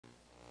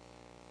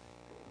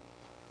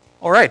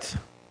All right.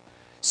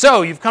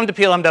 So you've come to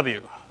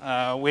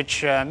PLMW,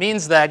 which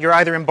means that you're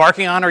either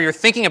embarking on or you're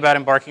thinking about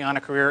embarking on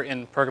a career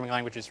in programming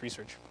languages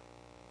research,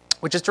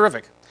 which is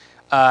terrific.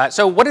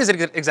 So what is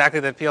it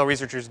exactly that PL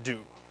researchers do?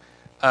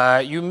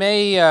 You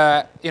may,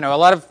 a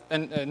lot of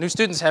new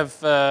students have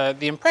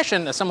the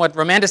impression, a somewhat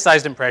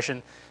romanticized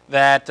impression,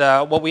 that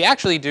what we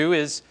actually do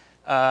is,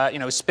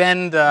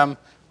 spend our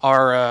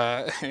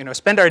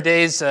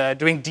days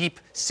doing deep,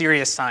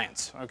 serious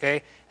science.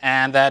 Okay,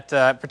 and that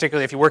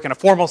particularly if you work in a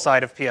formal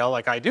side of PL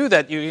like I do,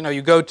 that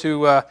you go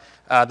to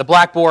the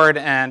blackboard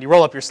and you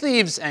roll up your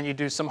sleeves and you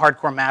do some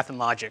hardcore math and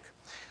logic,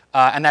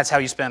 and that's how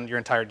you spend your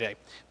entire day.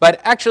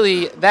 But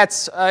actually,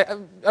 that's a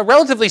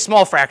relatively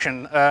small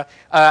fraction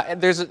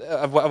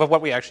of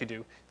what we actually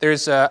do.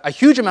 There's a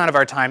huge amount of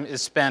our time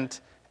is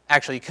spent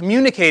actually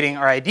communicating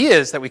our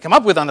ideas that we come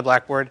up with on the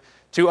blackboard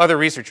to other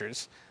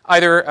researchers,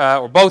 either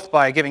or both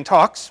by giving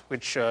talks,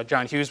 which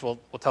John Hughes will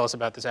tell us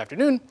about this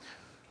afternoon,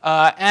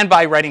 and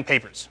by writing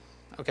papers.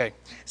 Okay,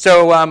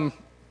 so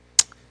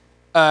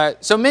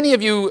so many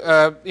of you,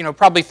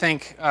 probably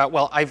think,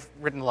 well, I've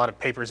written a lot of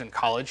papers in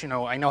college.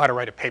 I know how to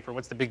write a paper.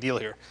 What's the big deal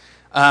here?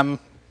 And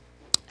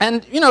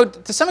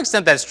to some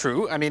extent that's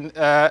true. I mean,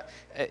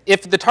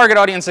 if the target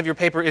audience of your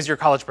paper is your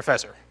college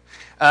professor.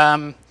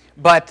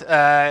 But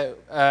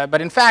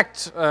in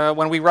fact,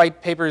 when we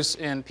write papers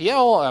in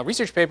PL,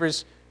 research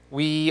papers,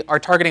 we are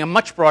targeting a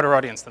much broader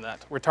audience than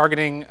that. We're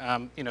targeting,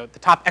 the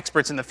top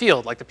experts in the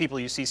field, like the people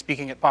you see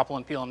speaking at POPL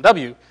and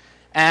PLMW.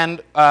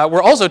 And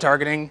we're also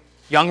targeting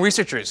young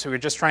researchers who are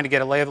just trying to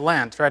get a lay of the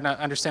land, trying to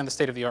understand the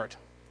state of the art.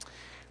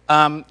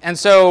 And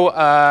so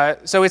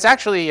it's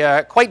actually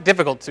quite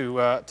difficult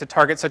to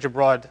target such a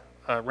broad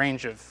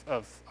range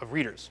of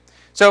readers.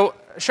 So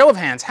show of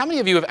hands, how many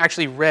of you have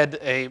actually read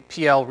a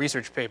PL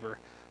research paper,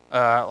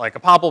 like a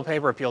POPL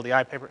paper, a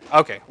PLDI paper?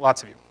 Okay,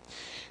 lots of you.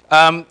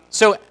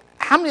 So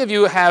how many of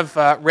you have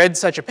read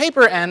such a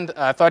paper and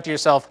thought to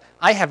yourself,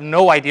 I have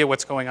no idea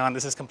what's going on,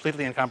 this is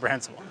completely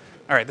incomprehensible?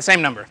 All right, the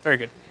same number, very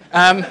good.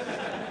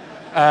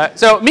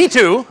 So me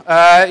too,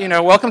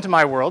 welcome to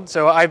my world.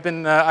 So I've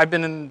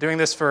been doing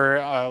this for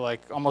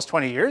like almost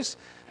 20 years,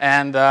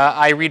 and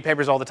I read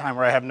papers all the time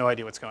where I have no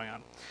idea what's going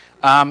on.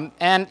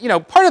 And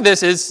part of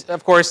this is,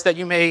 of course, that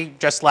you may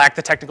just lack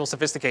the technical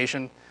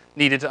sophistication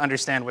needed to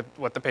understand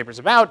what the paper's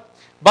about.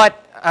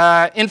 But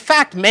in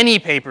fact, many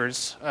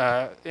papers,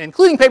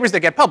 including papers that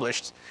get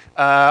published,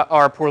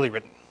 are poorly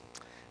written.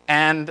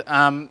 And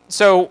as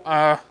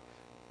a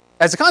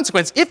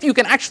consequence, if you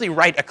can actually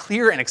write a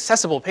clear and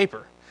accessible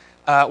paper,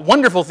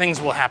 wonderful things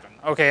will happen.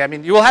 Okay, I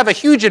mean, you will have a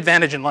huge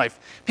advantage in life.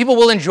 People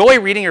will enjoy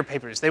reading your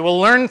papers. They will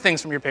learn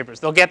things from your papers.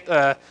 They'll get,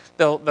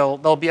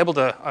 they'll be able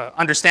to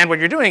understand what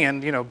you're doing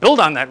and build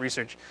on that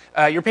research.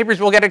 Your papers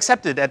will get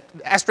accepted at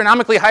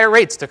astronomically higher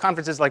rates to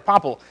conferences like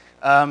POPL.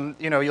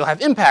 You'll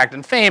have impact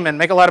and fame and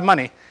make a lot of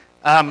money.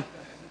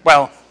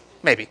 Well,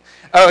 maybe.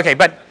 Oh, okay,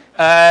 but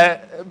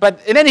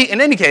in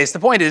any case, the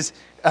point is,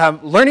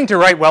 learning to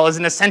write well is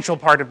an essential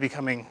part of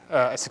becoming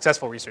a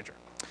successful researcher.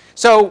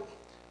 So.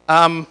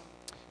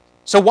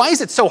 So why is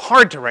it so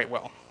hard to write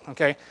well?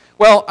 Okay.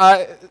 Well,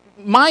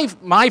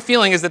 my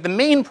feeling is that the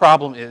main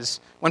problem is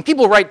when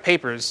people write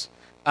papers,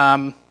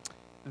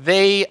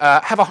 they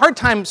have a hard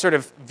time sort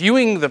of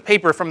viewing the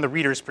paper from the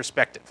reader's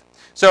perspective.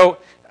 So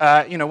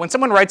when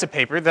someone writes a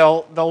paper,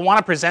 they'll want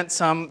to present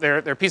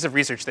their piece of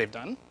research they've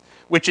done,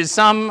 which is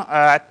some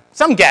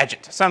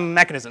gadget, some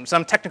mechanism,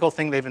 some technical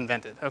thing they've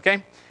invented.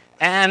 Okay.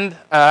 And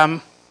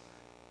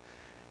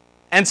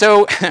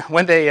so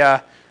when they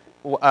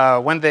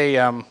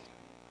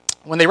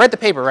write the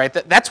paper, right,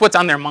 that's what's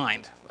on their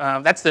mind.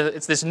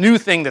 It's this new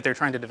thing that they're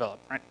trying to develop,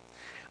 right?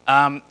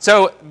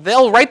 So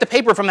they'll write the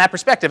paper from that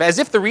perspective, as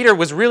if the reader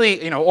was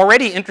really,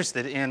 already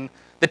interested in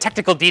the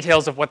technical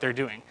details of what they're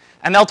doing.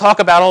 And they'll talk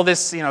about all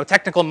this,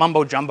 technical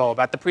mumbo jumbo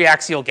about the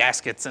preaxial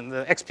gaskets and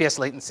the XPS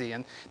latency,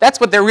 and that's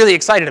what they're really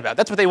excited about.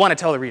 That's what they want to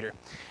tell the reader.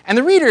 And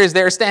the reader is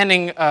there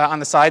standing on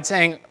the side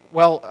saying,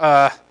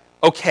 well,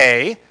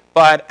 okay.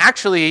 But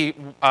actually,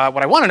 what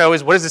I want to know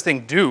is, what does this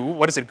thing do?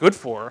 What is it good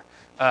for?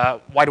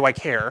 Why do I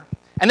care?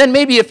 And then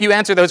maybe if you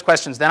answer those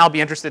questions, then I'll be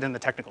interested in the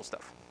technical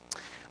stuff.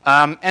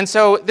 And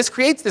so this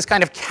creates this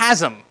kind of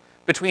chasm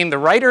between the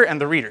writer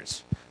and the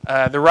readers.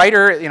 The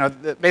writer,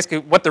 basically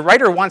what the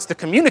writer wants to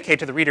communicate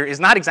to the reader is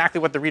not exactly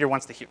what the reader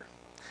wants to hear.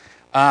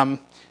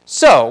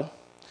 So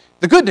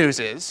the good news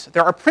is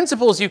there are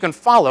principles you can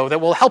follow that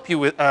will help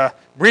you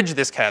bridge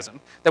this chasm,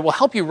 that will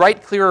help you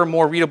write clearer,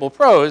 more readable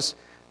prose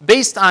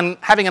based on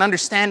having an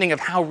understanding of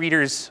how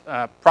readers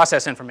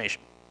process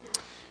information.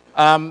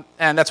 And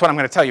that's what I'm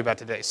going to tell you about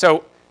today.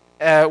 So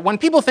when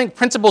people think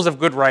principles of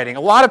good writing,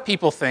 a lot of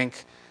people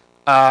think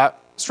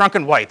Strunk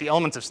and White, the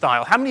elements of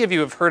style. How many of you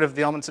have heard of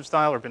the elements of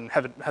style or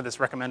had this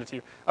recommended to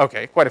you?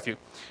 Okay, quite a few.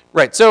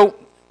 Right, so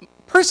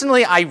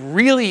personally, I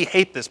really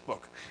hate this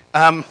book.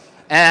 I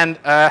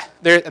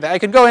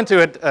could go into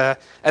it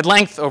at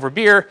length over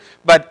beer,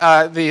 but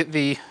for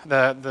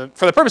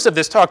the purpose of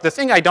this talk, the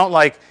thing I don't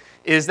like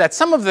is that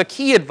some of the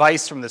key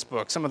advice from this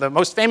book, some of the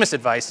most famous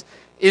advice,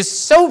 is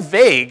so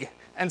vague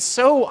and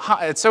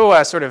it's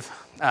so sort of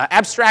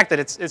abstract that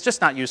it's just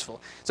not useful.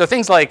 So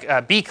things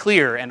like be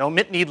clear and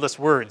omit needless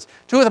words,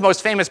 two of the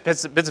most famous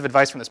bits of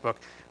advice from this book.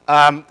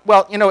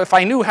 Well, you know, if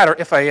I knew how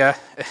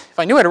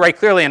to write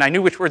clearly and I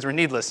knew which words were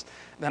needless,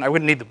 then I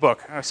wouldn't need the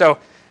book. So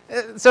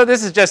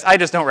this is just, I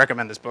just don't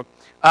recommend this book.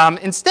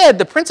 Instead,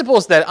 the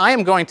principles that I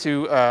am going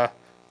to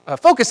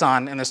focus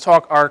on in this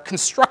talk are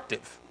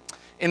constructive,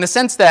 in the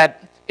sense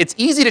that it's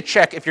easy to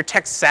check if your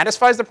text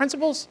satisfies the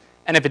principles,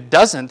 and if it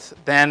doesn't,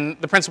 then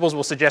the principles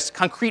will suggest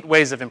concrete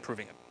ways of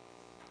improving it.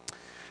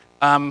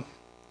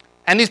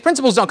 And these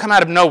principles don't come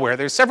out of nowhere.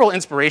 There's several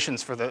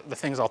inspirations for the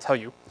things I'll tell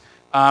you.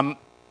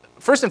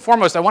 First and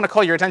foremost, I want to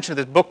call your attention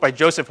to this book by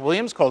Joseph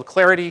Williams called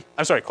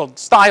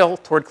Style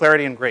Toward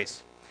Clarity and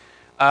Grace.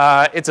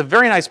 It's a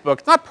very nice book.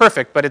 It's not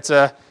perfect, but it's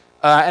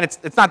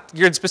not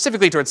geared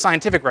specifically towards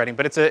scientific writing,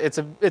 but it's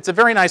a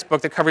very nice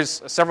book that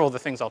covers several of the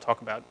things I'll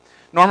talk about.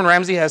 Norman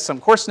Ramsey has some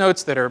course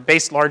notes that are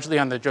based largely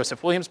on the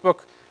Joseph Williams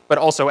book, but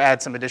also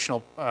add some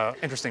additional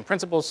interesting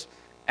principles.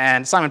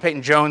 And Simon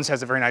Peyton Jones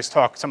has a very nice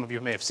talk, some of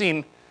you may have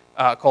seen,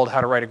 called How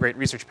to Write a Great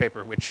Research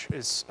Paper, which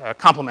is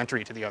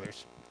complementary to the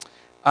others.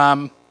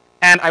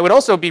 And I would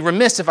also be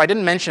remiss if I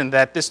didn't mention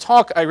that this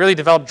talk I really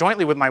developed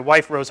jointly with my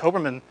wife, Rose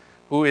Hoberman,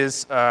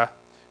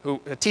 who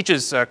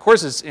teaches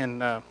courses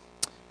in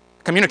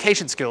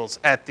communication skills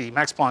at the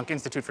Max Planck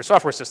Institute for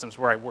Software Systems,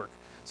 where I work.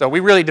 So we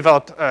really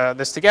developed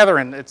this together,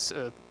 and it's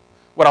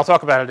what I'll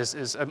talk about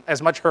is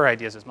as much her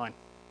ideas as mine.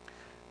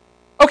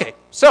 Okay,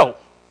 so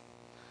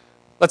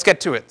let's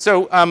get to it.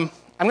 So I'm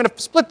going to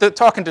split the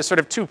talk into sort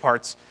of two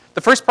parts.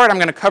 The first part I'm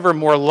going to cover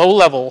more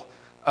low-level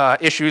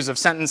issues of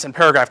sentence and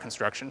paragraph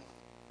construction.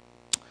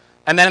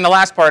 And then in the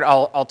last part,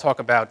 I'll talk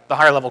about the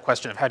higher-level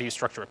question of how do you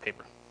structure a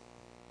paper.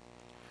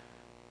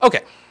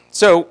 Okay,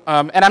 so,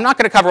 and I'm not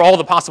going to cover all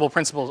the possible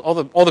principles,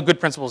 all the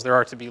good principles there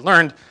are to be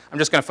learned. I'm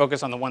just going to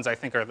focus on the ones I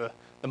think are the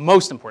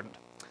most important.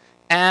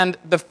 And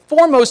the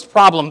foremost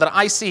problem that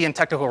I see in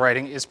technical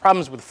writing is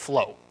problems with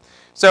flow.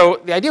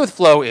 So the idea with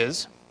flow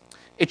is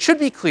it should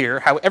be clear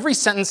how every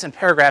sentence and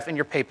paragraph in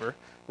your paper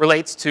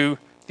relates to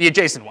the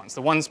adjacent ones,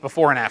 the ones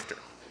before and after,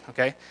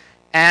 okay?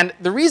 And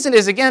the reason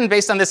is, again,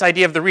 based on this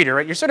idea of the reader,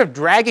 right? You're sort of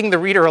dragging the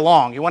reader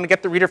along. You want to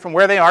get the reader from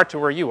where they are to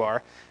where you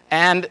are.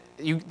 And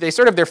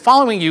they're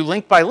following you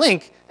link by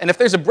link. And if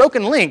there's a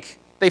broken link,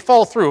 they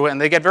fall through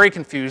and they get very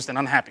confused and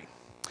unhappy.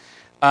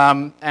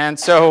 And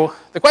so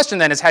the question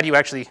then is, how do you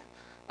actually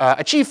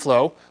achieve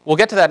flow? We'll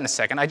get to that in a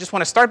second. I just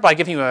want to start by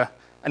giving you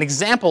an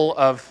example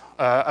of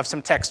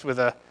some text with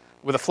a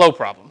flow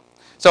problem.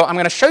 So I'm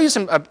going to show you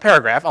a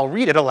paragraph. I'll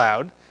read it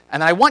aloud.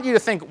 And I want you to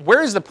think,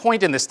 where is the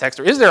point in this text,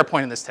 or is there a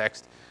point in this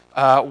text,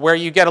 where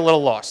you get a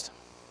little lost?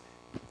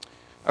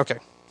 Okay,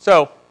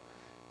 so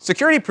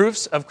security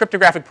proofs of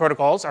cryptographic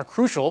protocols are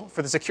crucial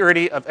for the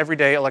security of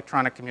everyday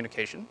electronic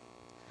communication.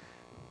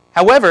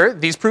 However,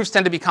 these proofs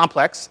tend to be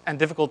complex and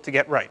difficult to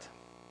get right.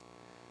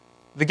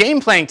 The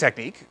game-playing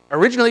technique,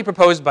 originally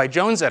proposed by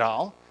Jones et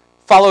al.,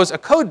 follows a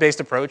code-based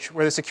approach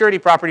where the security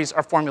properties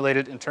are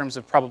formulated in terms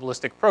of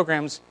probabilistic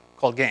programs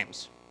called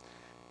games.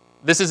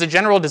 This is a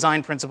general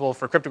design principle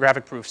for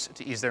cryptographic proofs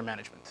to ease their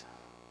management.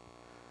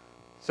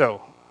 So,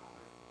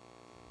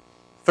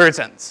 third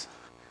sentence.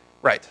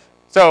 Right.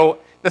 So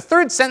the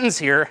third sentence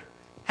here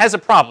has a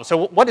problem.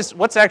 So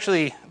what's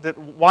actually,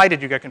 why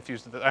did you get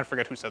confused? I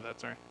forget who said that,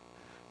 sorry.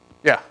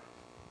 Yeah.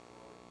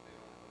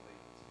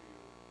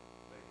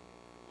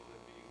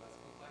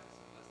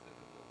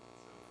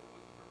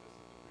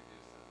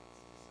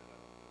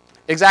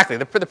 Exactly.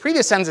 The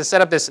previous sentence has set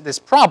up this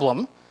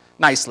problem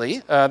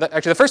nicely.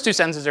 Actually, the first two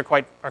sentences are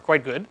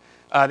quite good.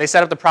 They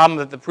set up the problem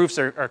that the proofs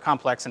are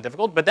complex and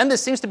difficult, but then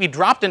this seems to be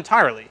dropped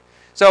entirely.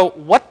 So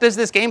what does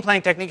this game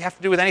playing technique have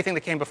to do with anything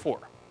that came before?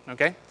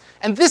 Okay?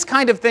 And this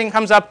kind of thing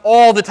comes up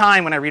all the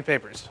time when I read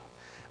papers.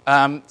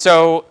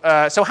 So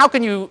how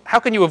can you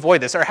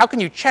avoid this, or how can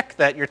you check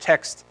that your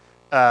text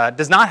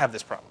does not have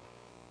this problem?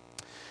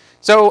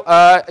 So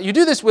you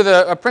do this with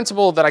a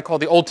principle that I call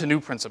the old to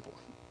new principle.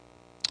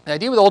 The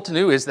idea with old to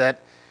new is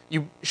that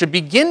you should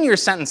begin your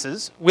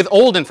sentences with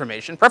old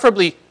information,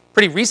 preferably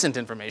pretty recent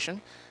information,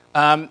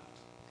 and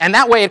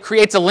that way it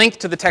creates a link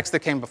to the text that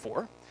came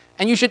before.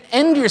 And you should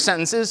end your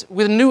sentences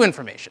with new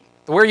information,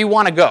 where you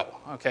want to go,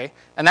 okay?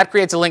 And that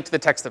creates a link to the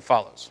text that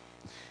follows.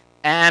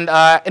 And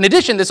in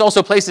addition, this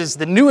also places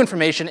the new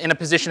information in a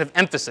position of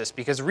emphasis,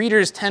 because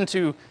readers tend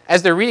to,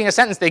 as they're reading a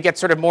sentence, they get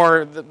sort of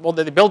more, well,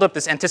 they build up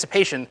this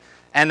anticipation,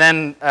 and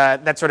then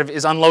that sort of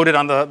is unloaded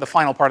on the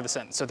final part of the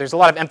sentence. So there's a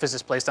lot of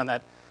emphasis placed on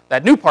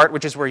that new part,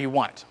 which is where you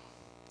want it.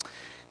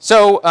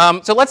 So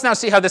let's now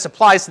see how this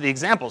applies to the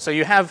example. So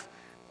you have,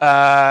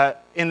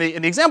 in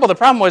the example, the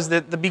problem was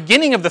that the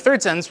beginning of the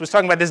third sentence was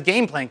talking about this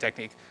game-playing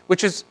technique,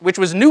 which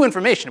was new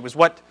information. It was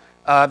what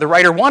the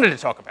writer wanted to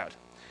talk about.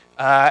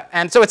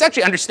 And so it's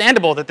actually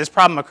understandable that this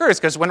problem occurs,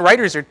 because when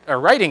writers are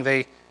writing,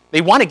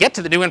 they want to get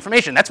to the new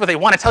information. That's what they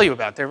want to tell you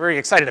about. They're very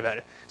excited about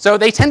it. So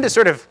they tend to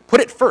sort of put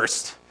it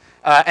first,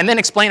 and then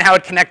explain how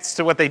it connects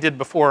to what they did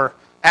before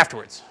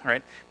afterwards,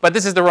 right? But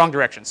this is the wrong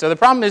direction. So the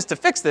problem is, to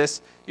fix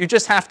this, you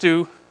just have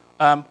to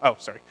Oh,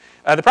 sorry.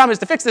 The problem is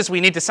to fix this,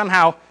 we need to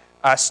somehow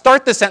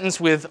start the sentence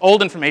with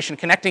old information,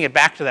 connecting it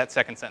back to that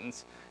second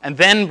sentence, and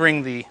then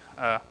bring the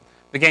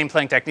game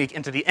playing technique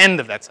into the end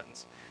of that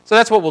sentence. So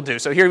that's what we'll do.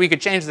 So here we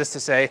could change this to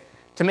say,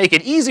 to make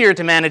it easier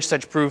to manage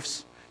such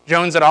proofs,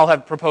 Jones et al.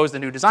 Have proposed a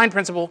new design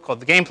principle called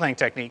the game playing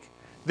technique.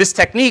 This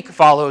technique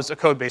follows a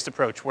code-based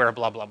approach where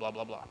blah, blah, blah,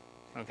 blah, blah.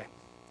 Okay.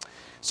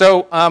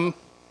 So,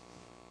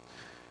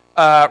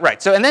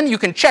 right. So, and then you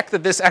can check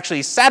that this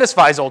actually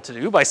satisfies old to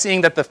do by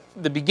seeing that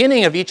the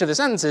beginning of each of the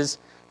sentences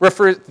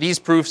refers these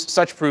proofs,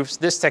 such proofs,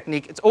 this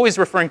technique. It's always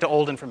referring to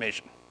old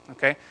information.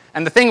 Okay.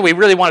 And the thing we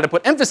really wanted to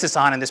put emphasis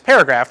on in this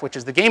paragraph, which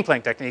is the game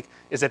playing technique,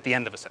 is at the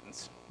end of a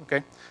sentence.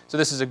 Okay. So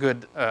this is a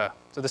good.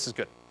 So this is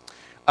good.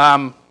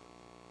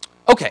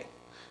 Okay.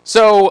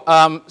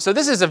 So, so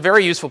this is a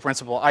very useful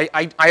principle.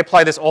 I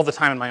apply this all the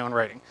time in my own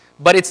writing,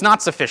 but it's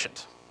not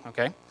sufficient.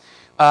 Okay.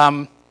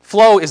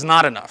 Flow is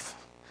not enough.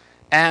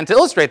 And to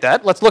illustrate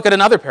that, let's look at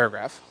another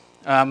paragraph.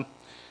 And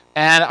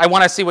I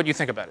want to see what you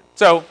think about it.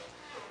 So,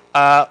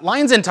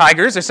 lions and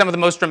tigers are some of the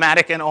most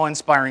dramatic and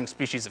awe-inspiring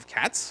species of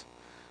cats.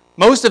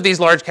 Most of these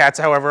large cats,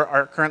 however,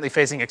 are currently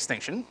facing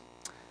extinction.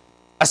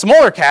 A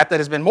smaller cat that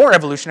has been more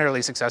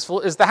evolutionarily successful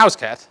is the house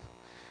cat.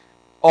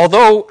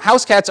 Although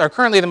house cats are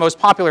currently the most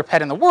popular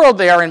pet in the world,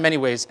 they are in many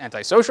ways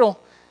antisocial.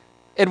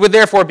 It would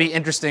therefore be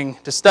interesting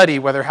to study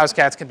whether house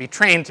cats can be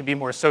trained to be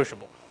more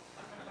sociable.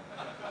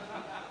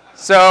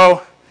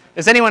 So,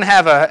 does anyone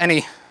have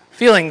any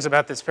feelings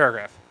about this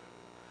paragraph?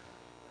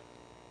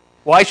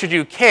 Why should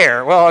you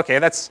care? Well, okay,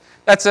 that's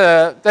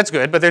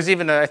good, but there's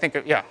even I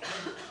think yeah.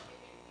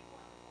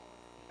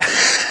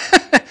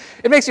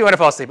 It makes you want to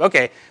fall asleep.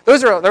 Okay,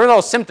 those are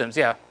all symptoms.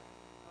 Yeah.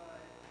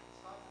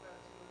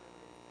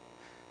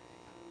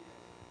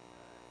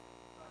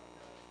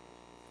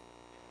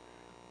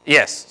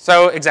 Yes.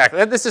 So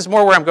exactly. This is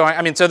more where I'm going.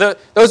 I mean, so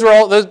those were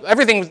all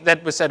everything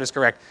that was said was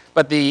correct.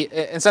 But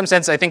in some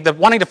sense, I think the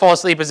wanting to fall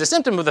asleep is a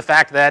symptom of the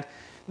fact that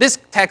this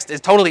text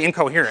is totally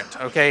incoherent.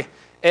 Okay.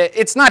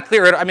 It's not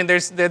clear. I mean,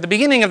 there's the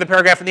beginning of the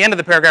paragraph and the end of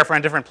the paragraph are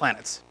on different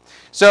planets.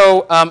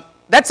 So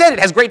that said, it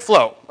has great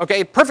flow. Okay.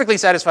 It perfectly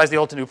satisfies the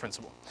old to new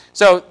principle.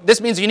 So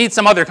this means you need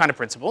some other kind of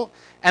principle,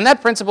 and that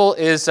principle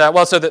is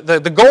well. So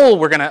the goal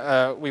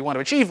we want to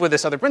achieve with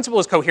this other principle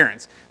is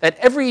coherence. That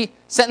every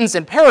sentence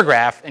and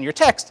paragraph in your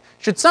text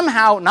should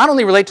somehow not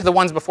only relate to the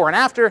ones before and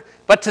after,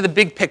 but to the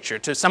big picture,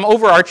 to some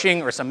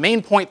overarching or some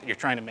main point that you're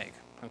trying to make.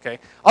 Okay.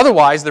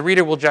 Otherwise, the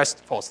reader will just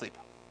fall asleep.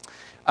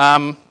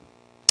 And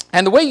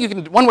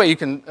one way you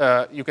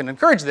can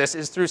encourage this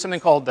is through something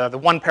called the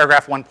one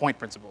paragraph, one point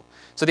principle.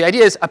 So the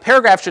idea is a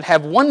paragraph should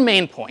have one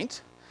main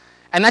point,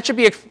 and that should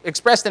be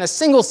expressed in a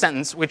single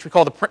sentence, which we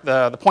call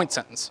the point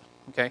sentence.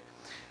 Okay.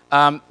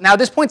 Now,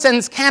 this point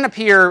sentence can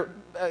appear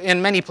in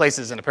many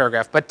places in a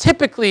paragraph, but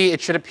typically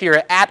it should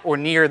appear at or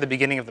near the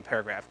beginning of the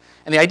paragraph.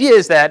 And the idea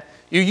is that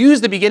you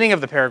use the beginning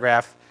of the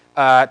paragraph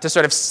to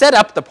sort of set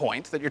up the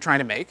point that you're trying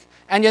to make,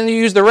 and then you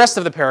use the rest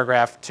of the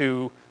paragraph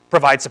to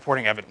provide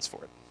supporting evidence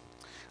for it.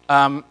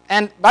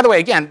 And by the way,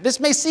 again, this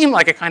may seem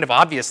like a kind of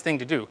obvious thing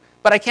to do,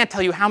 but I can't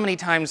tell you how many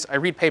times I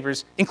read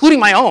papers, including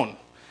my own,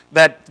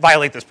 that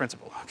violate this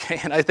principle. Okay?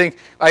 And I think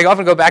I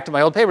often go back to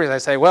my old papers and I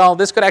say, well,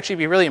 this could actually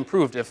be really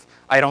improved if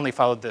I had only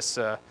followed this,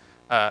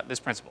 this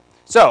principle.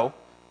 So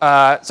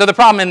the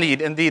problem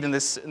indeed in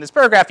this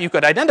paragraph you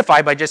could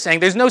identify by just saying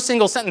there's no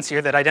single sentence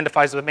here that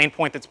identifies the main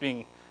point that's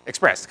being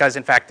expressed, because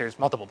in fact there's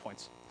multiple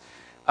points.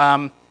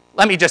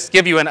 Let me just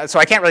give you so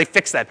I can't really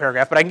fix that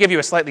paragraph, but I can give you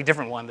a slightly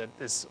different one that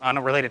is on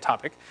a related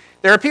topic.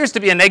 There appears to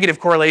be a negative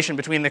correlation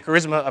between the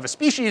charisma of a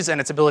species and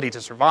its ability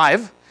to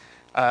survive.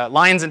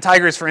 Lions and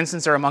tigers, for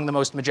instance, are among the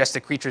most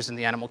majestic creatures in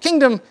the animal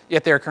kingdom,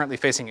 yet they are currently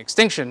facing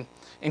extinction.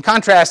 In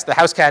contrast, the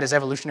house cat is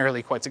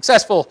evolutionarily quite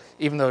successful,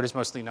 even though it is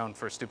mostly known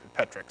for stupid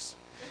pet tricks.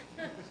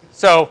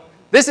 So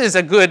this is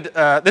a good,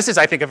 this is,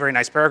 I think, a very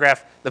nice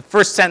paragraph. The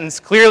first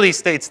sentence clearly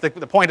states the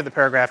point of the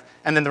paragraph,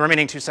 and then the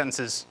remaining two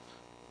sentences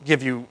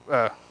give you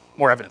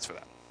more evidence for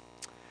that.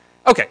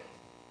 Okay,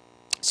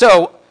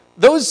 so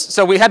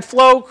we had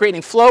flow,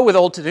 creating flow with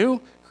old to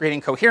do, creating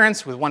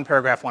coherence with one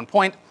paragraph, one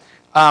point.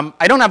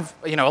 I don't have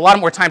a lot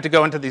more time to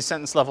go into these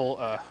sentence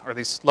level or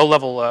these low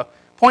level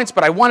points,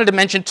 but I wanted to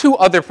mention two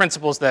other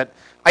principles that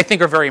I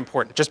think are very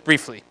important, just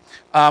briefly.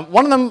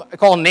 One of them I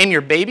call name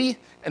your baby,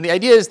 and the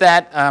idea is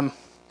that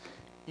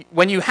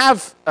when you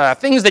have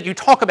things that you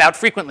talk about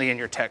frequently in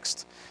your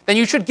text, then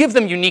you should give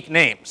them unique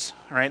names,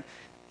 right?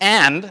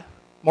 And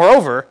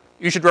moreover,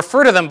 you should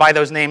refer to them by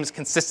those names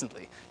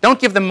consistently. Don't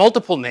give them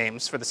multiple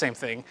names for the same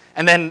thing,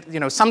 and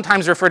then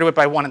sometimes refer to it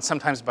by one and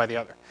sometimes by the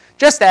other.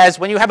 Just as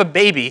when you have a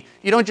baby,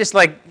 you don't just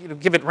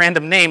give it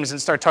random names and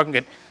start talking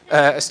it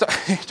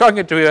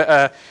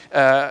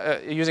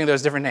using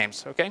those different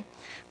names. Okay.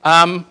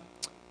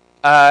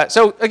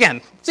 So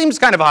again, seems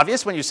kind of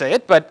obvious when you say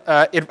it, but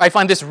I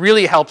find this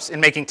really helps in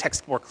making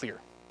text more clear.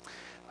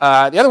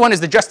 The other one is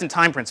the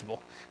just-in-time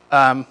principle.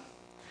 The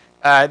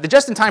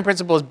just-in-time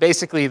principle is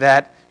basically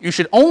that you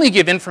should only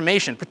give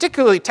information,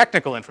 particularly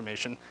technical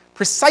information,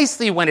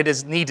 precisely when it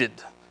is needed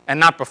and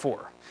not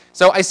before.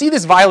 So I see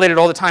this violated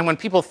all the time when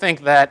people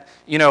think that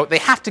they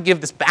have to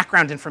give this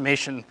background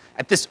information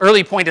at this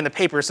early point in the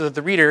paper so that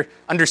the reader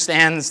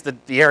understands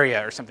the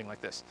area or something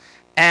like this.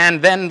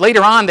 And then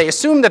later on, they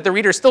assume that the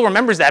reader still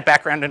remembers that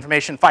background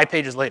information 5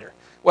 pages later.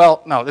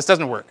 Well, no, this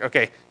doesn't work.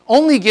 Okay,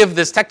 only give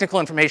this technical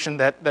information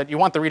that you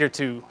want the reader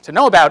to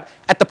know about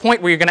at the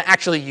point where you're going to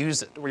actually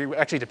use it, where you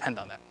actually depend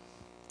on that.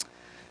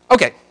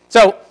 Okay,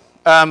 so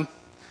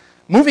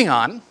moving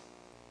on,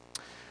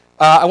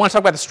 I want to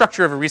talk about the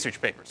structure of a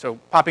research paper, so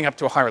popping up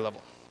to a higher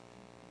level.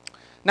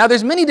 Now,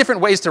 there's many different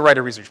ways to write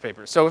a research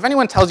paper. So if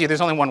anyone tells you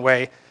there's only one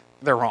way,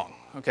 they're wrong.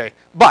 Okay,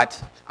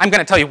 but I'm going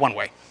to tell you one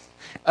way.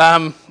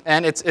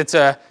 And it's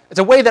a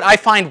way that I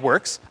find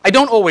works. I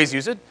don't always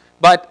use it,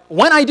 but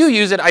when I do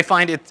use it, I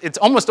find it's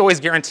almost always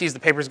guarantees the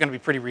paper is going to be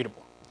pretty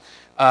readable.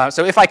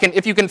 So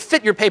if you can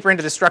fit your paper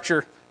into this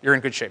structure, you're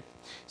in good shape.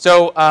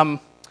 So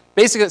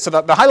basically, so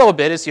the high-level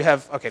bit is you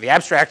have, the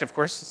abstract, of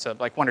course, it's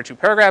like 1 or 2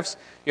 paragraphs.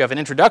 You have an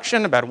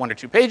introduction, about 1 or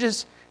 2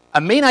 pages,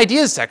 a main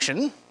ideas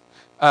section,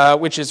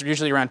 which is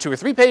usually around 2 or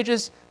 3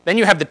 pages. Then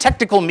you have the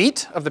technical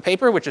meat of the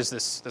paper, which is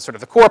the sort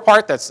of the core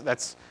part.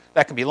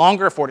 That can be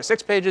longer, 4 to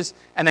 6 pages,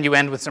 and then you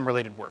end with some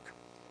related work.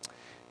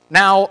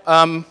 Now,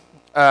 I'm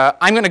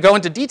going to go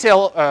into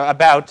detail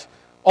about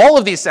all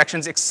of these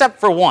sections except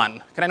for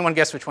one. Can anyone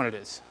guess which one it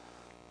is?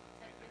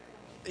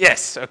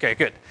 Yes, okay,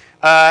 good.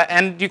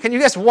 And can you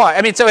guess why?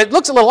 I mean, so it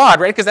looks a little odd,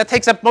 right? Because that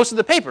takes up most of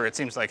the paper, it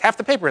seems like, half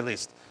the paper at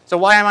least. So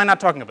why am I not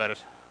talking about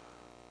it?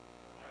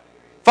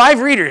 5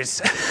 readers.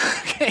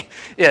 Okay,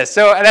 yeah,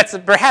 so that's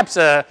perhaps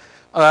an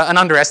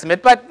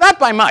underestimate, but not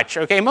by much,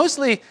 okay?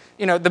 Mostly,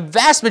 the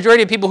vast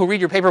majority of people who read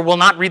your paper will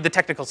not read the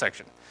technical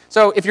section.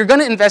 So if you're going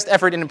to invest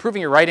effort in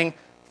improving your writing,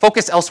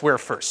 focus elsewhere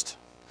first.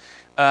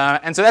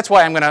 And so that's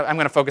why I'm going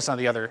to focus on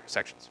the other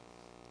sections.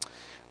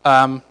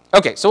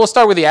 Okay, so we'll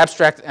start with the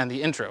abstract and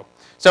the intro.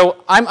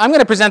 So I'm going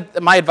to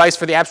present my advice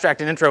for the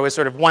abstract and intro as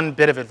sort of one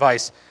bit of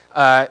advice,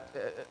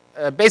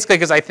 basically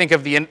because I think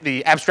of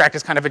the abstract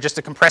as kind of just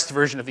a compressed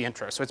version of the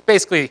intro. So it's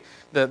basically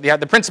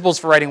the principles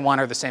for writing one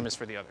are the same as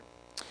for the other.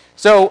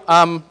 So,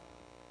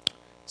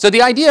 so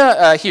the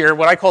idea here,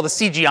 what I call the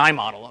CGI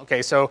model,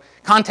 okay, so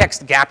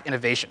context gap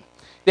innovation.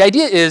 The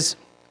idea is,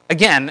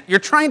 again, you're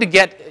trying to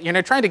get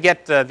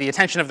the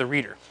attention of the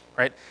reader,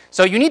 right?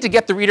 So you need to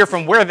get the reader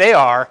from where they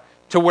are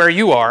to where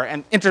you are,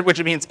 and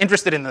which means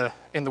interested in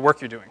the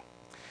work you're doing.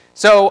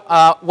 So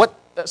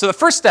so the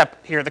first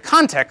step here, the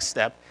context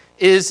step,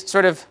 is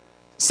sort of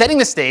setting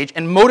the stage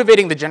and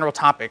motivating the general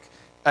topic,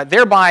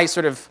 thereby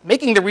sort of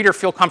making the reader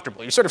feel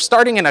comfortable. You're sort of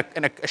starting in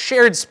a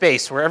shared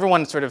space where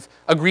everyone sort of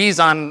agrees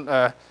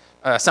on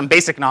some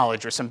basic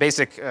knowledge or some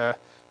basic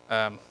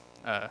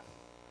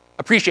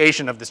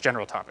appreciation of this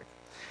general topic.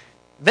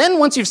 Then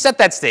once you've set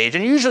that stage,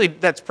 and usually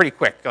that's pretty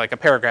quick, like a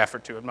paragraph or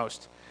 2 at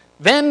most,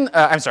 then,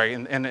 I'm sorry,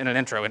 in an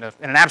intro, in an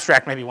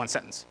abstract, maybe 1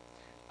 sentence.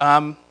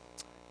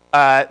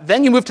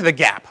 Then you move to the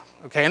gap,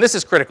 okay, and this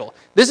is critical.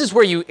 This is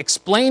where you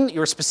explain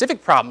your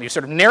specific problem. You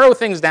sort of narrow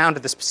things down to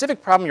the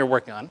specific problem you're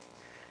working on,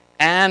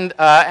 and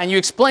you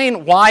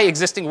explain why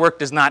existing work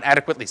does not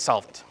adequately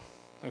solve it,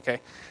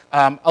 okay?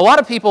 A lot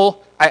of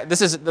people,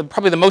 this is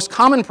probably the most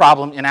common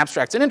problem in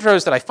abstracts and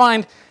intros that I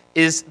find,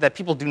 is that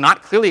people do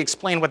not clearly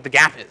explain what the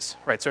gap is,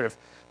 right? Sort of,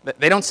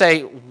 they don't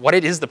say what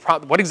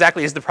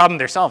exactly is the problem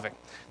they're solving.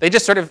 They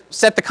just sort of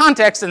set the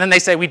context, and then they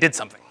say, we did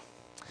something.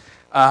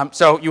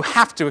 So you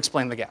have to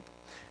explain the gap.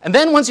 And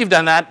then once you've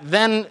done that,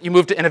 then you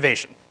move to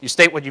innovation. You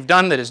state what you've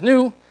done that is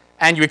new,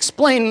 and you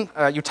explain,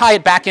 you tie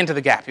it back into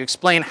the gap. You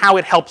explain how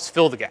it helps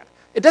fill the gap.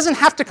 It doesn't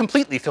have to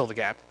completely fill the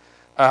gap.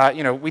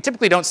 We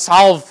typically don't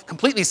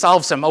completely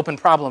solve some open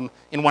problem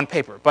in one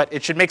paper, but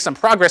it should make some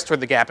progress toward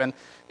the gap. And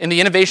in the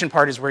innovation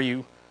part is where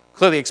you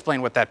clearly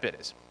explain what that bit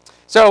is.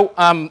 So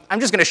I'm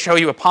just going to show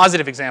you a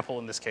positive example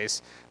in this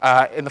case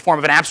in the form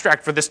of an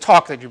abstract for this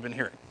talk that you've been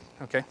hearing.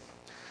 Okay?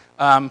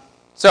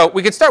 So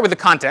we could start with the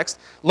context.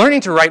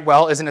 Learning to write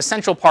well is an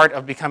essential part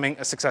of becoming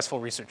a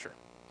successful researcher.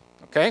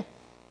 Okay?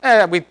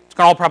 We can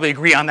all probably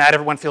agree on that.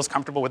 Everyone feels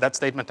comfortable with that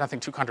statement, nothing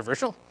too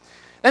controversial.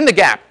 Then the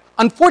gap.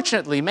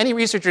 Unfortunately, many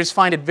researchers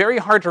find it very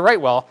hard to write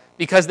well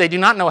because they do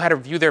not know how to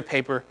view their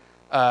paper,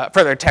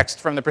 for their text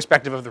from the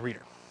perspective of the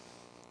reader.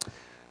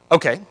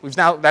 Okay,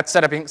 that's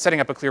setting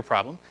up a clear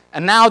problem.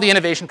 And now the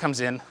innovation comes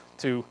in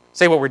to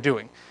say what we're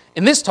doing.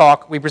 In this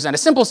talk, we present a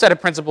simple set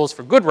of principles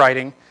for good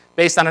writing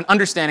based on an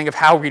understanding of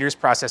how readers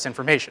process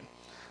information.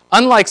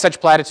 Unlike such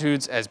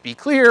platitudes as be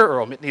clear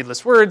or omit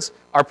needless words,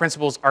 our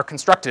principles are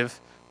constructive.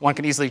 One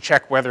can easily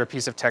check whether a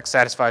piece of text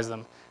satisfies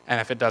them,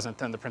 and if it doesn't,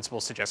 then the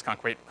principles suggest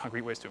concrete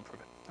ways to improve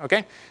it.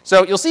 Okay?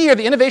 So you'll see here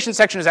the innovation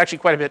section is actually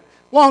quite a bit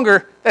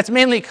longer. That's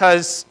mainly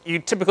because you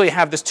typically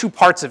have this 2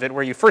 parts of it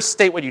where you first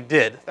state what you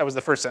did. That was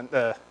the first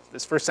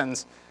this first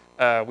sentence.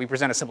 We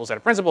present a simple set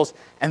of principles,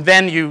 and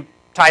then you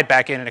tie it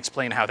back in and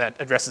explain how that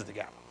addresses the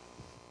gap.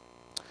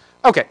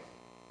 Okay.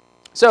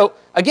 So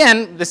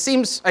again, this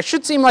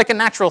should seem like a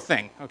natural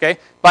thing, okay?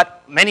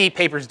 But many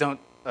papers don't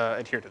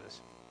adhere to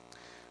this.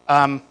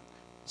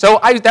 So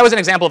that was an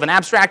example of an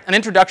abstract. An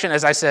introduction,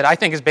 as I said, I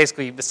think is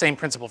basically the same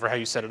principle for how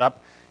you set it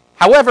up.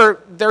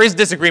 However, there is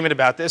disagreement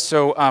about this.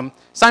 So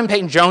Simon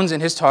Peyton-Jones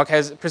in his talk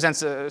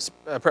advocates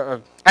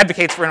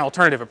for an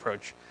alternative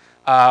approach,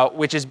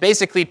 which is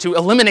basically to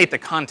eliminate the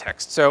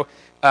context. So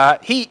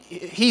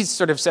he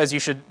sort of says you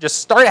should just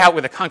start out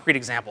with a concrete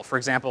example. For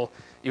example,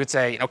 you would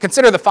say,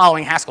 consider the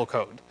following Haskell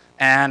code,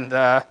 and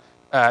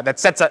that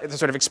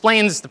sort of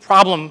explains the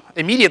problem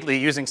immediately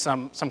using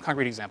some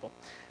concrete example.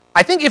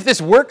 I think if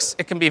this works,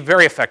 it can be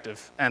very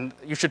effective, and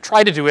you should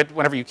try to do it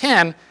whenever you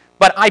can.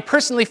 But I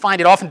personally find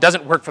it often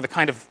doesn't work for the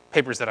kind of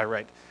papers that I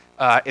write.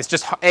 It's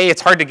just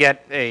it's hard to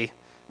get a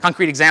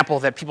concrete example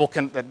that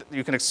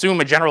you can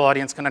assume a general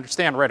audience can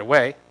understand right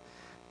away.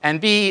 And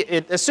B,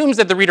 it assumes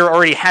that the reader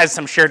already has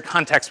some shared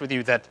context with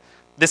you that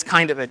this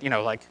kind of,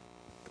 like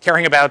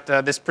caring about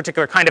this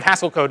particular kind of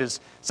Haskell code is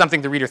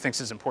something the reader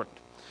thinks is important,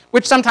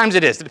 which sometimes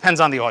it is. It depends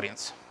on the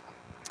audience.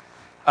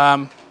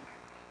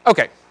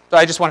 Okay, so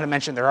I just wanted to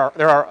mention there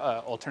are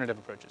alternative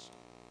approaches.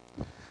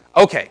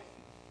 Okay.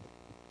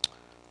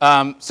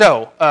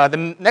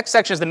 The next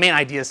section is the main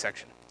ideas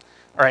section.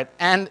 All right,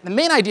 and the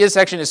main ideas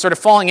section is sort of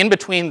falling in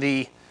between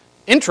the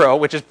intro,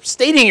 which is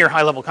stating your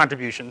high-level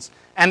contributions,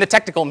 and the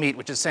technical meat,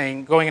 which is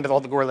saying going into all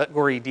the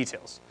gory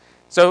details.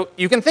 So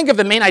you can think of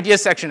the main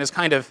ideas section as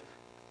kind of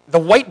the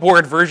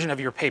whiteboard version of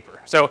your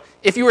paper. So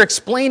if you were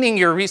explaining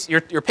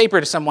your paper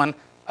to someone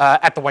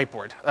at the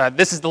whiteboard,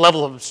 this is the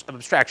level of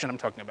abstraction I'm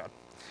talking about.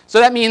 So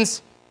that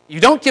means you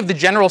don't give the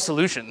general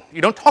solution.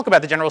 You don't talk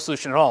about the general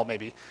solution at all,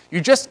 maybe.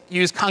 You just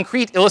use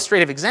concrete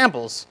illustrative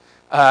examples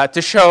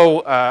to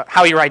show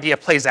how your idea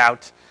plays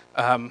out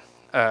in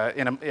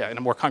a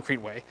more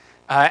concrete way.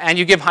 And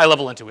you give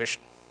high-level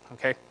intuition.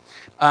 Okay?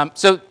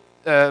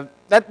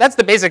 That's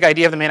the basic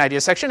idea of the main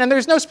ideas section. And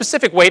there's no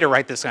specific way to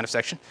write this kind of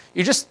section.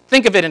 You just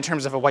think of it in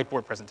terms of a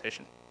whiteboard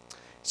presentation.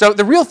 So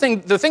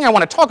the thing I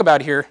want to talk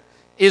about here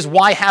is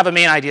why have a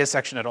main ideas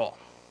section at all?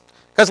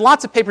 Because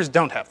lots of papers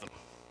don't have them.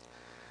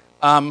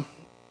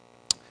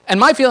 And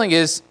my feeling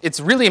is it's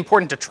really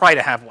important to try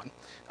to have one.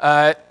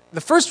 The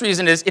first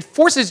reason is it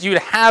forces you to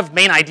have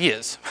main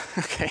ideas,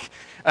 okay?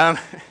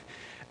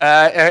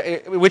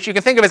 Which you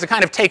can think of as a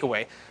kind of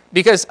takeaway.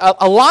 Because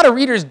a lot of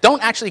readers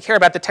don't actually care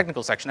about the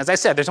technical section. As I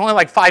said, there's only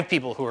like 5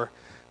 people who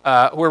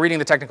are reading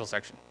the technical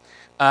section.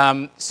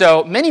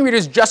 So many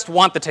readers just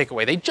want the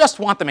takeaway. They just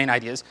want the main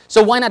ideas.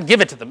 So why not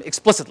give it to them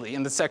explicitly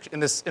in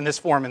this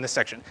form, in this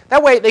section?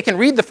 That way they can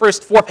read the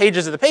first 4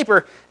 pages of the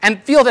paper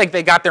and feel like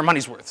they got their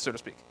money's worth, so to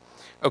speak.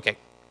 Okay.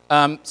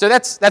 So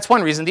that's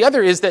one reason. The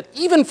other is that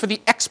even for the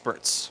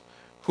experts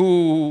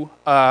who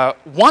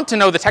want to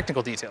know the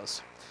technical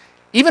details,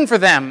 even for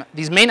them,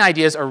 these main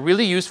ideas are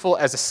really useful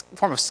as a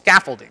form of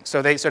scaffolding.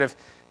 So they sort of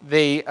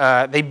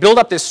they build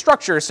up this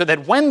structure so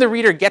that when the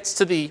reader gets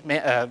to the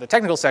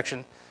technical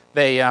section,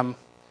 they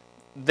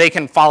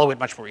can follow it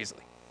much more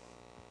easily.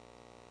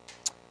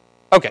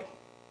 Okay.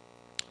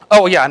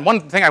 Oh yeah, and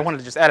one thing I wanted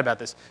to just add about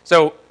this.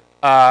 So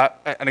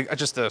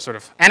just a sort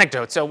of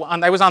anecdote. So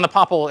I was on the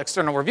POPL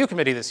External Review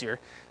Committee this year,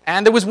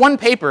 and there was one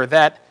paper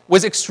that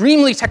was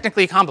extremely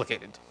technically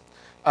complicated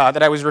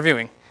that I was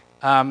reviewing,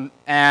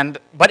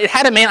 but it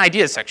had a main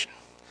ideas section.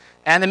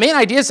 And the main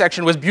ideas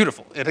section was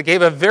beautiful. It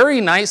gave a very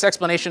nice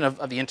explanation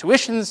of the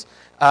intuitions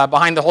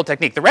behind the whole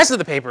technique. The rest of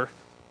the paper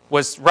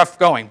was rough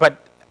going,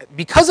 but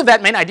because of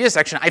that main ideas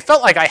section, I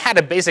felt like I had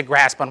a basic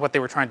grasp on what they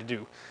were trying to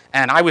do.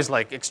 And I was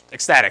like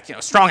ecstatic,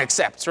 strong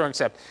accept.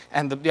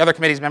 And the other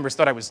committee's members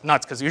thought I was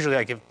nuts, because usually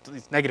I give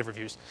these negative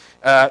reviews.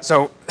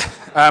 So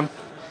they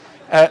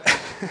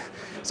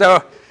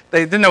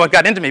didn't know what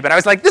got into me, but I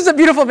was like, this is a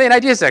beautiful main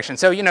ideas section.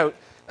 So,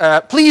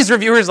 please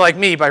reviewers like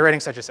me by writing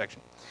such a section.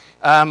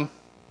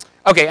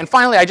 Okay, and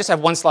finally, I just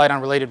have one slide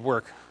on related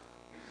work,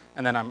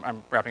 and then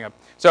I'm wrapping up.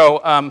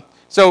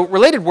 So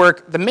related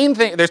work, the main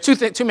thing, there's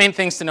two main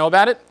things to know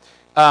about it.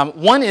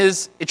 One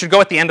is it should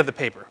go at the end of the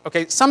paper.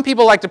 Okay, some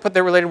people like to put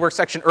their related work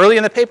section early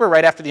in the paper,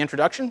 right after the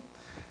introduction.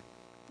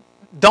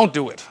 Don't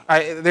do it.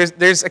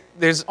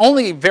 There's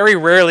only very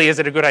rarely is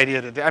it a good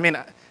idea to do. I mean,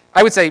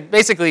 I would say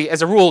basically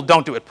as a rule,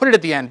 don't do it. Put it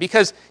at the end,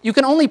 because you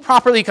can only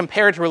properly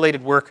compare it to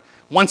related work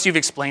once you've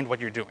explained what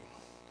you're doing.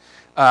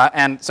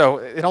 And so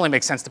it only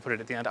makes sense to put it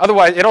at the end.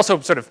 Otherwise, it also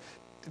sort of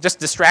just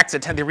distracts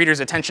the reader's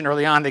attention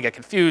early on. They get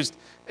confused.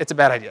 It's a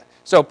bad idea.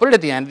 So put it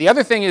at the end. The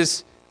other thing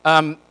is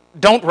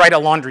don't write a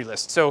laundry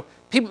list. So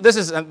this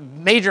is a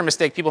major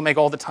mistake people make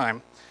all the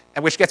time,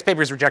 and which gets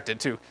papers rejected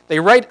too. They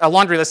write a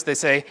laundry list. They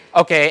say,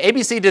 OK,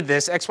 ABC did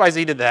this,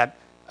 XYZ did that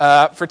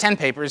for 10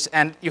 papers,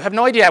 and you have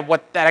no idea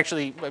what that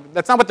actually.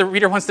 That's not what the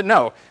reader wants to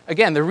know.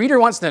 Again, the reader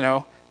wants to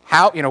know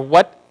how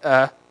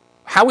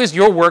how is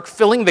your work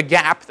filling the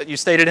gap that you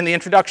stated in the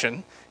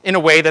introduction in a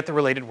way that the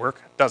related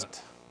work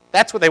doesn't.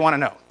 That's what they want to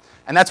know,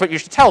 and that's what you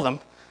should tell them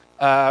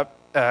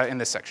in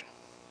this section.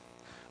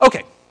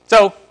 OK,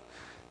 so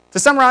to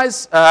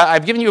summarize,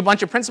 I've given you a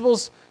bunch of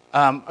principles,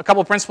 a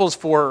couple of principles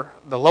for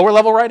the lower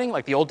level writing,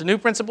 like the old to new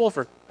principle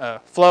for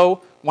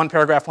flow, 1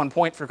 paragraph, 1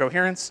 point for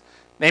coherence,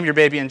 name your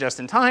baby in just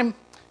in time,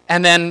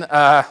 and then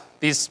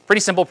these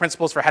pretty simple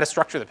principles for how to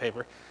structure the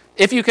paper.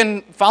 If you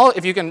can follow,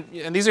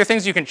 and these are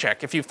things you can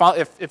check. If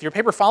your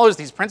paper follows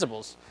these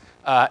principles,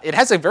 it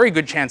has a very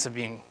good chance of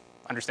being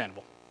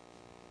understandable.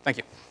 Thank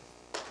you.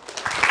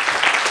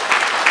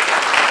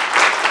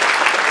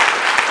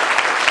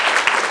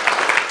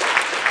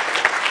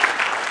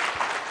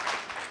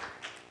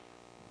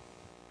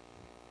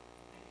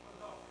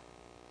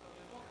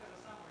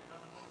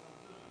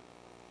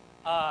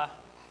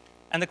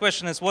 And the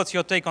question is, what's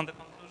your take on the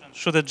conclusion?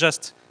 Should it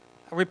just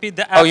repeat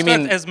the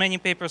abstract as many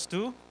papers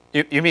do?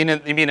 You mean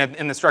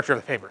in the structure of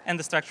the paper? And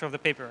the structure of the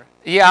paper.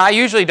 Yeah, I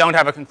usually don't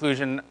have a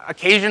conclusion.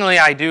 Occasionally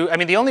I do. I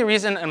mean, the only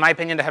reason, in my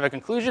opinion, to have a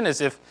conclusion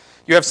is if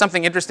you have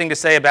something interesting to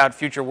say about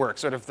future work,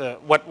 sort of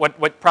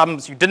what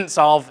problems you didn't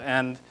solve,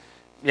 and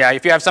yeah,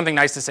 if you have something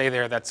nice to say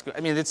there, that's good. I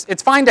mean,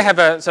 it's fine to have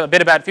a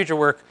bit about future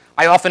work.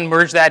 I often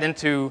merge that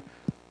into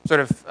sort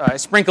of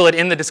sprinkle it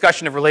in the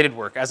discussion of related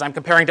work. As I'm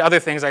comparing to other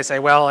things, I say,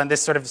 well, and this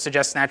sort of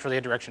suggests naturally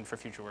a direction for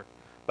future work.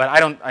 But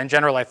I don't, in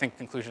general, I think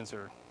conclusions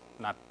are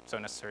not so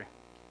necessary.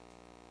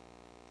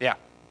 Yeah.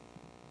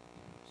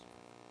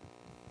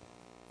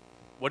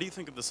 What do you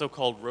think of the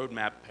so-called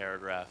roadmap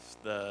paragraph,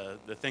 the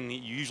thing that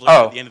you usually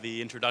have at the end of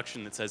the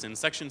introduction that says, in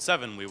section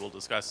 7 we will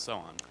discuss so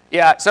on?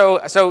 Yeah, so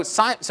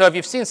if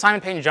you've seen Simon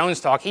Payne-Jones'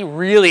 talk, he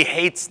really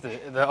hates the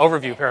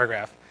overview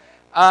paragraph.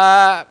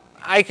 I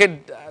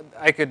could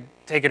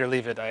take it or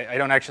leave it. I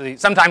don't actually,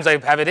 sometimes I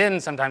have it in,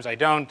 sometimes I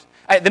don't.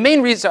 The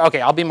main reason,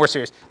 okay, I'll be more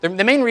serious. The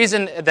main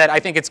reason that I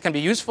think it can be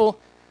useful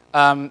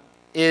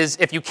is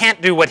if you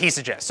can't do what he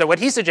suggests. So what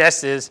he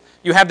suggests is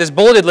you have this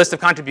bulleted list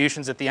of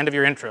contributions at the end of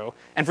your intro,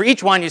 and for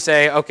each one you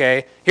say,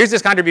 okay, here's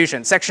this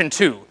contribution, section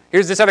 2.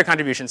 Here's this other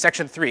contribution,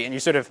 section 3, and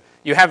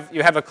you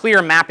have a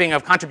clear mapping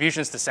of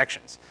contributions to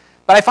sections.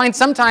 But I find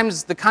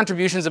sometimes the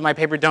contributions of my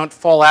paper don't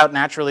fall out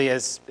naturally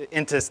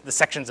into the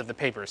sections of the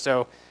paper.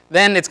 So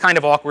then it's kind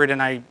of awkward,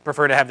 and I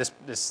prefer to have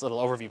this little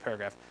overview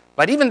paragraph.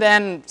 But even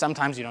then,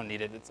 sometimes you don't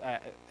need it.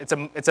 It's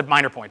a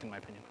minor point in my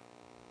opinion.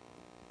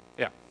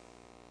 Yeah.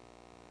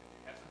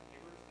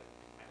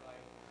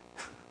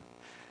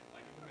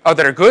 Oh,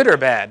 that are good or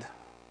bad?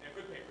 They're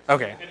good papers.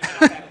 Okay.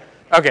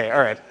 Okay, all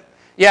right.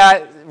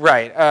 Yeah,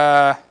 right.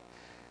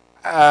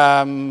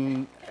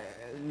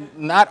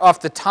 Not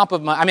off the top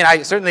of my, I mean,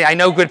 I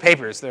know good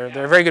papers. They're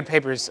very good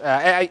papers.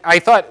 I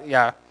thought,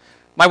 yeah.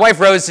 My wife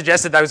Rose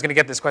suggested that I was going to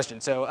get this question,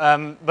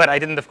 so, but I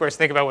didn't, of course,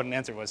 think about what an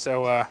answer was.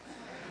 So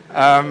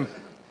I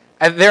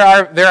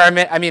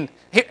mean,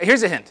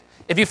 here's a hint.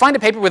 If you find a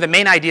paper with a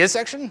main ideas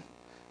section,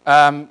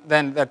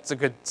 then that's a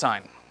good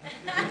sign.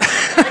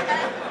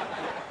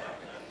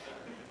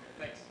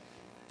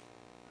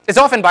 It's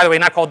often, by the way,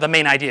 not called the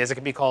main ideas. It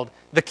can be called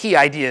the key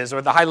ideas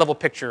or the high-level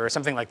picture or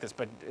something like this.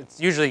 But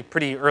it's usually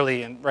pretty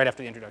early and right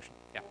after the introduction.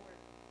 Yeah.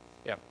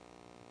 Yeah.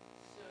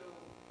 So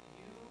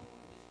you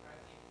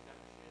described the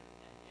introduction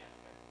and the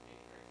abstract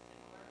being very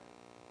similar.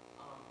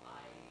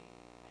 I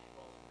have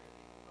also heard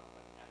people talk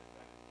about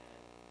abstract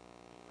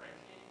and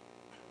differentiating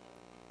between them,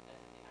 as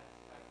in the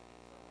abstract in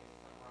some ways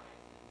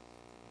summarizes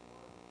more the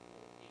whole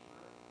paper, whereas the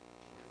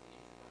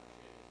introduction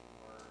is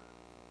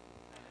more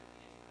kind of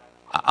the introduction.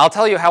 I'll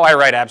tell you how I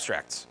write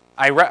abstracts.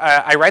 I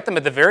write them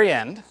at the very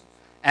end,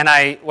 and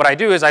what I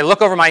do is I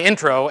look over my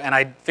intro and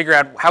I figure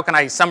out how can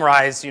I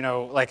summarize,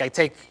 like I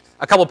take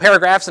a couple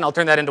paragraphs and I'll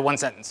turn that into one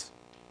sentence.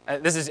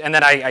 And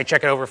then I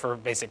check it over for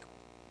basic,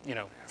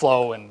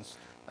 flow and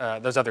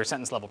those other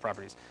sentence level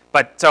properties.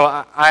 But so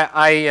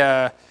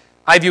I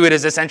view it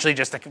as essentially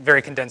just a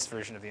very condensed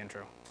version of the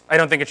intro. I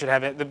don't think it should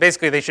have it.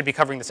 Basically, they should be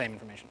covering the same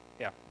information.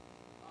 Yeah.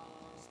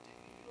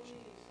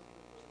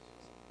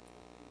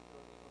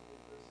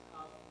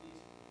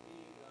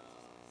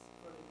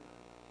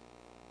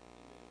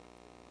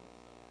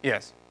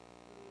 Yes.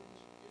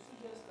 You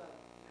suggest that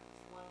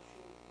one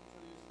should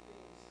introduce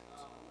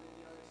things when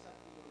they are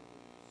exactly going to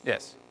use.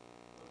 Yes.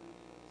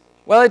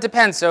 Well, it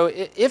depends. So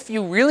if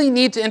you really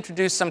need to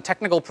introduce some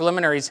technical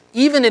preliminaries,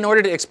 even in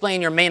order to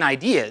explain your main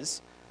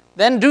ideas,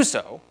 then do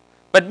so.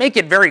 But make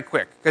it very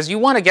quick, because you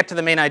want to get to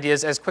the main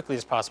ideas as quickly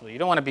as possible. You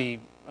don't want to be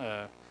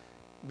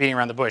beating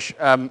around the bush.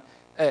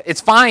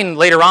 It's fine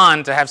later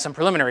on to have some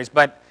preliminaries,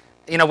 but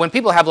when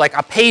people have like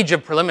a page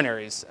of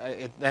preliminaries,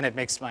 then it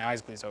makes my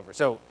eyes glaze over.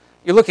 So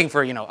you're looking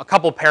for a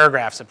couple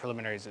paragraphs of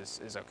preliminaries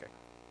is okay.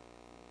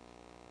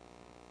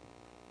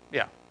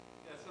 Yeah.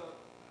 Yeah. So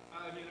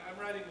I mean, I'm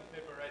writing a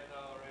paper right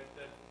now, right,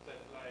 that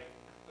like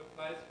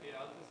applies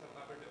PL to some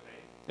upper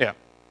domain. Yeah.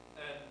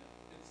 And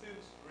it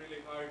seems really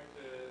hard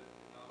to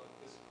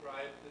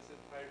describe this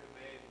entire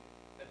domain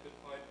at the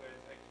point where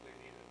it's actually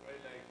needed,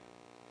 right? Like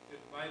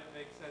it might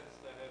make sense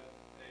to have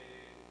a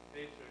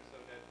page or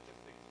so that just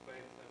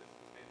explains how this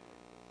domain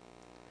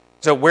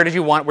works. So where do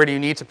you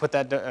need to put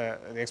that the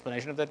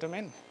explanation of that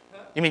domain?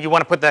 You mean you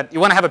want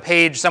to have a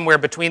page somewhere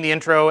between the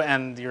intro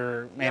and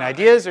your main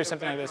ideas or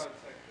something like this?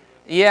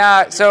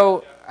 Yeah.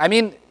 So I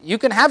mean, you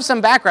can have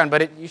some background,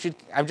 but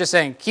I'm just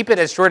saying, keep it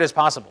as short as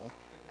possible,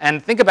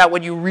 and think about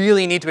what you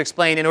really need to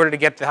explain in order to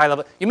get the high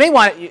level. You may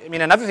want. I mean,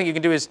 another thing you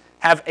can do is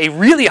have a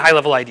really high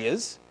level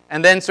ideas,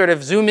 and then sort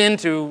of zoom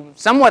into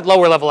somewhat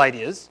lower level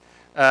ideas,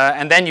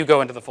 and then you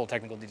go into the full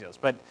technical details.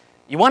 But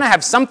you want to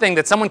have something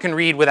that someone can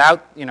read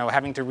without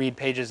having to read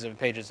pages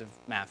of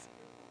math.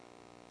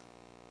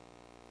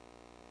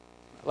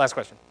 last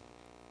question.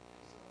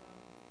 So,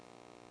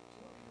 to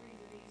what degree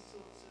do these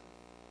sorts of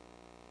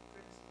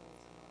principles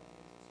and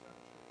ideas and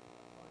structure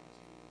apply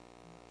to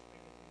much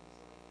bigger things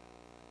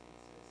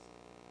like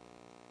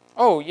thesis?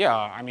 Oh, yeah.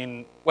 I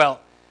mean, well,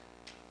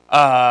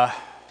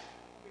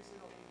 Obviously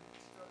not the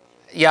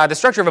structure. yeah, the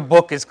structure of a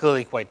book is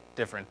clearly quite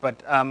different.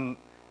 But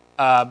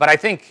I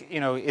think, you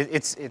know,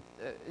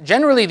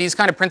 generally these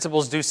kind of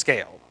principles do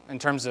scale in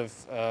terms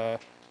of the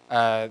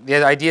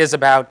ideas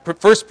about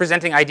first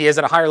presenting ideas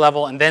at a higher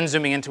level and then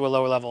zooming into a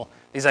lower level.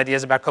 These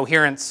ideas about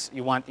coherence,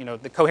 you want, you know,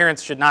 the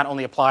coherence should not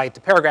only apply to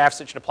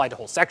paragraphs, it should apply to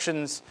whole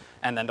sections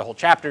and then to whole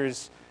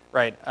chapters,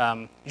 right?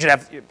 You should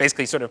have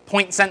basically sort of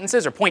point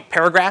sentences or point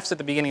paragraphs at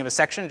the beginning of a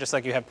section, just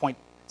like you have point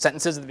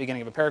sentences at the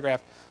beginning of a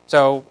paragraph.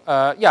 So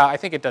yeah, I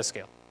think it does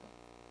scale.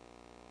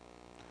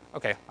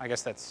 Okay, I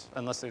guess that's,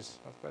 unless there's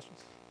other questions.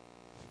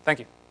 Thank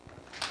you.